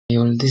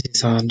This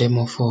is a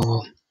demo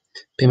for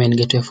payment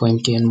gateway for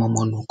MTN MoMo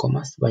on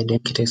WooCommerce by the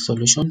MTN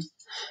Solutions.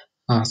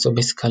 So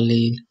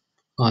basically,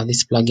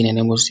 this plugin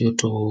enables you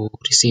to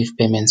receive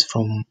payments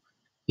from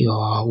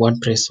your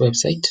WordPress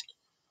website,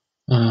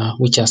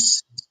 which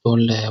has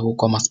installed the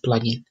WooCommerce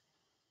plugin.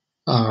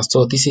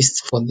 So this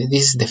is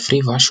the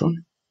free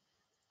version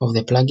of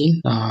the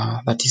plugin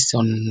that is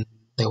on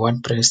the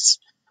WordPress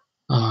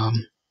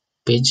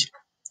page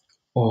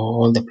for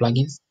all the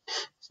plugins.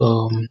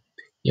 So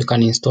you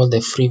can install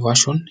the free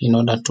version in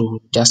order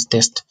to just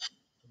test,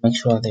 make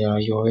sure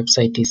that your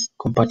website is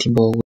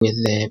compatible with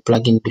the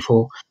plugin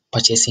before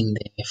purchasing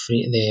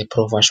the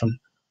pro version.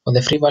 For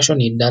the free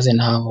version, it doesn't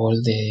have all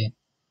the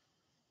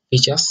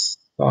features,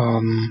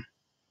 and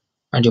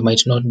you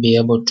might not be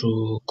able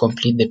to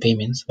complete the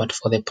payments. But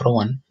for the pro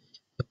one,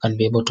 you can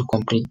be able to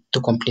complete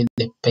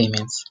the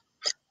payments.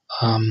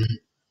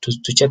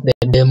 To check the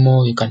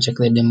demo, you can check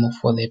the demo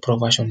for the pro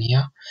version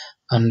here,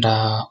 and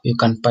you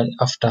can,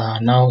 after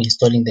now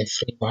installing the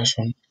free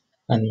version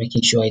and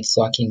making sure it's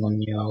working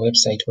on your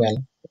website well,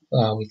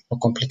 with no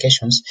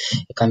complications,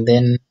 you can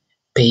then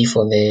pay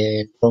for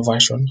the pro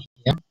version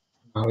here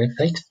on our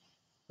website.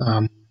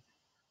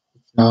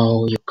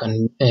 Now you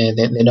can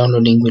the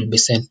downloading will be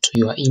sent to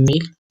your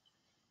email,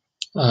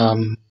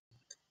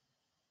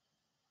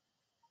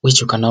 which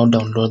you can now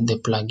download the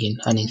plugin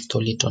and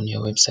install it on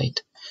your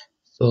website.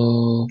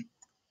 So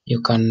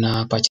you can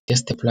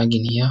purchase the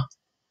plugin here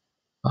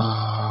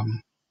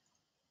on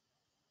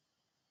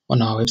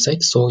our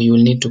website. So you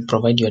will need to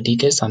provide your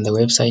details and the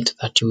website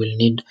that you will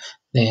need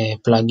the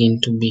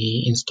plugin to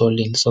be installed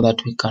in, so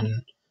that we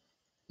can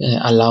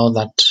allow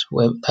that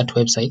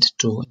website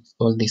to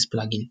install this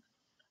plugin.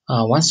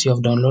 Once you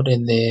have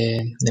downloaded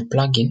the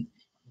plugin,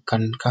 you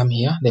can come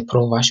here, the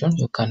pro version,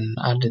 you can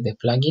add the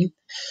plugin.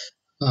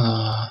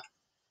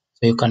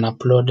 So you can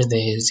upload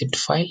the zipped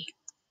file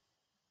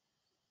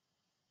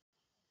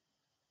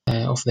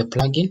of the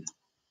plugin.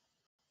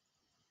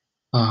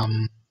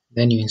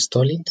 Then you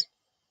install it.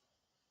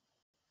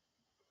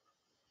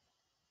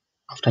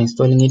 After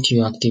installing it,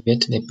 you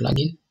activate the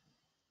plugin.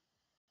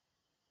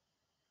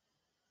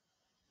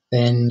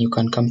 Then you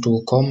can come to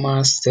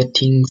WooCommerce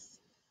settings,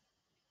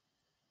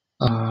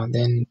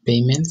 then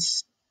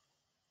payments.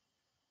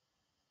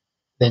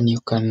 Then you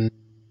can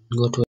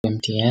go to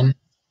MTN.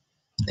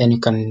 Then you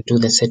can do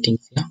the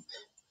settings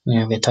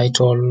here. The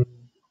title,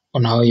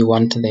 on how you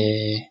want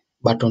the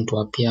button to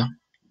appear,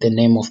 the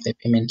name of the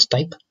payment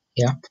type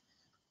here,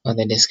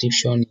 the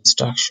description,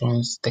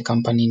 instructions, the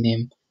company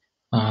name,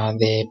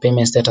 the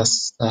payment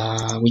status,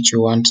 which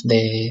you want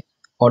the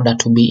order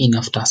to be in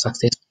after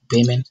successful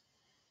payment.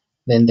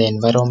 Then the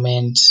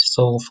environment.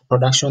 So for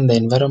production, the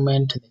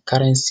environment, the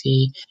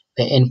currency,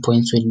 the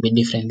endpoints will be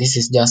different. This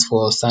is just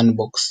for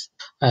sandbox.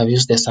 I've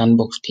used the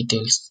sandbox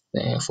details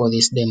for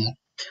this demo.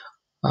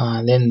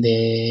 Then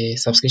the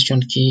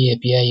subscription key,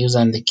 API user,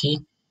 and the key.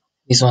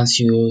 These ones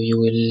you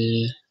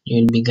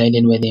will be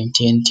guided by the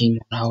MTN team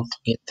on how to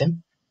get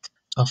them.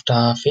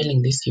 After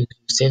filling this, you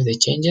save the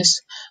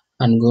changes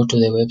and go to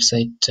the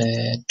website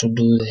to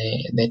do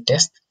the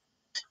test.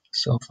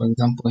 So for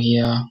example,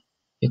 here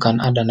you can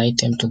add an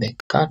item to the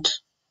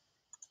cart.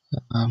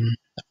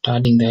 After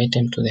adding the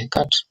item to the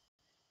cart,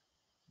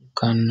 you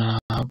can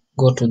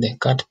go to the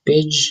cart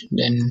page,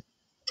 then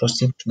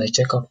proceed to the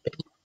checkout page.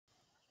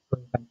 So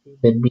you can see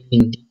the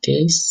billing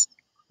details.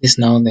 This is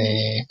now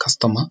the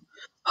customer,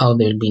 how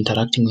they will be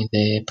interacting with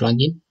the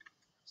plugin.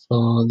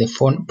 So the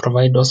phone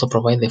provide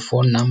the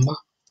phone number,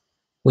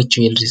 which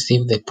will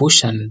receive the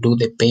push and do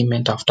the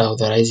payment after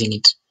authorizing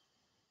it.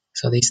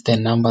 So this is the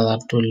number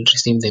that will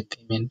receive the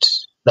payment,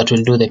 that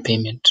will do the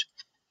payment.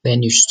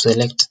 Then you should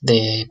select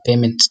the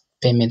payment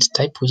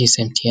type, which is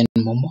MTN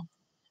MoMo.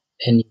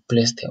 Then you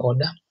place the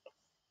order.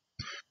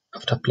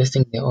 After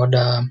placing the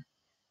order,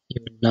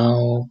 you will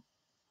now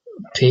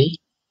pay.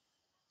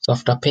 So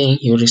after paying,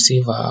 you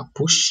receive a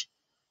push.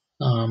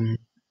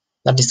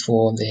 That is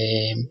for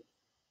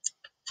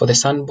the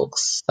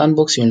sandbox.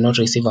 Sandbox, you will not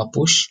receive a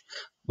push,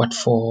 but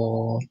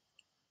for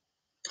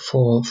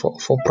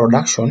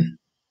production,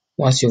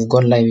 once you've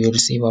gone live, you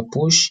receive a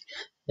push.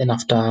 Then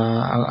after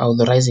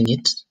authorizing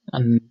it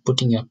and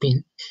putting your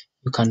PIN,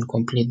 you can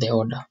complete the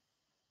order.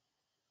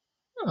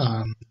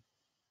 After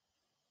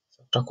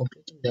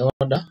completing the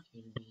order,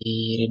 you'll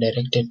be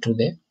redirected to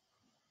the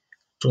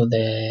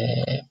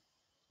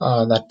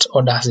that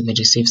order has been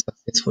received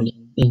successfully.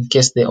 In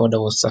case the order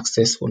was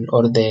successful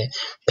or the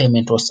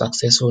payment was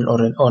successful,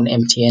 or on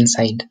MTN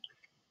side,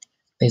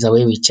 there's a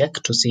way we check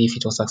to see if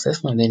it was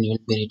successful, and then you'll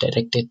be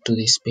redirected to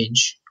this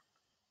page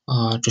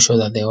to show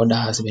that the order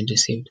has been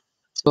received.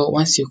 So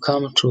once you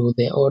come to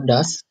the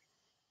orders,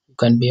 you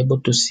can be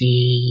able to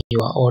see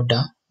your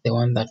order, the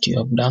one that you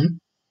have done.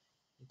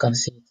 You can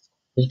see it's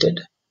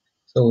completed.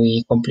 So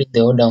we complete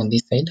the order on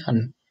this side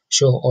and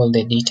show all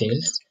the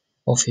details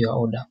of your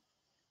order.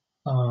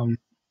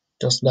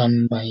 It was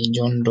done by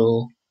John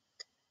Doe.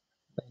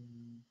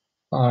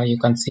 You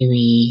can see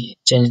we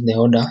changed the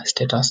order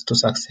status to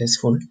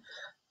successful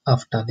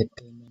after the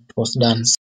payment was done.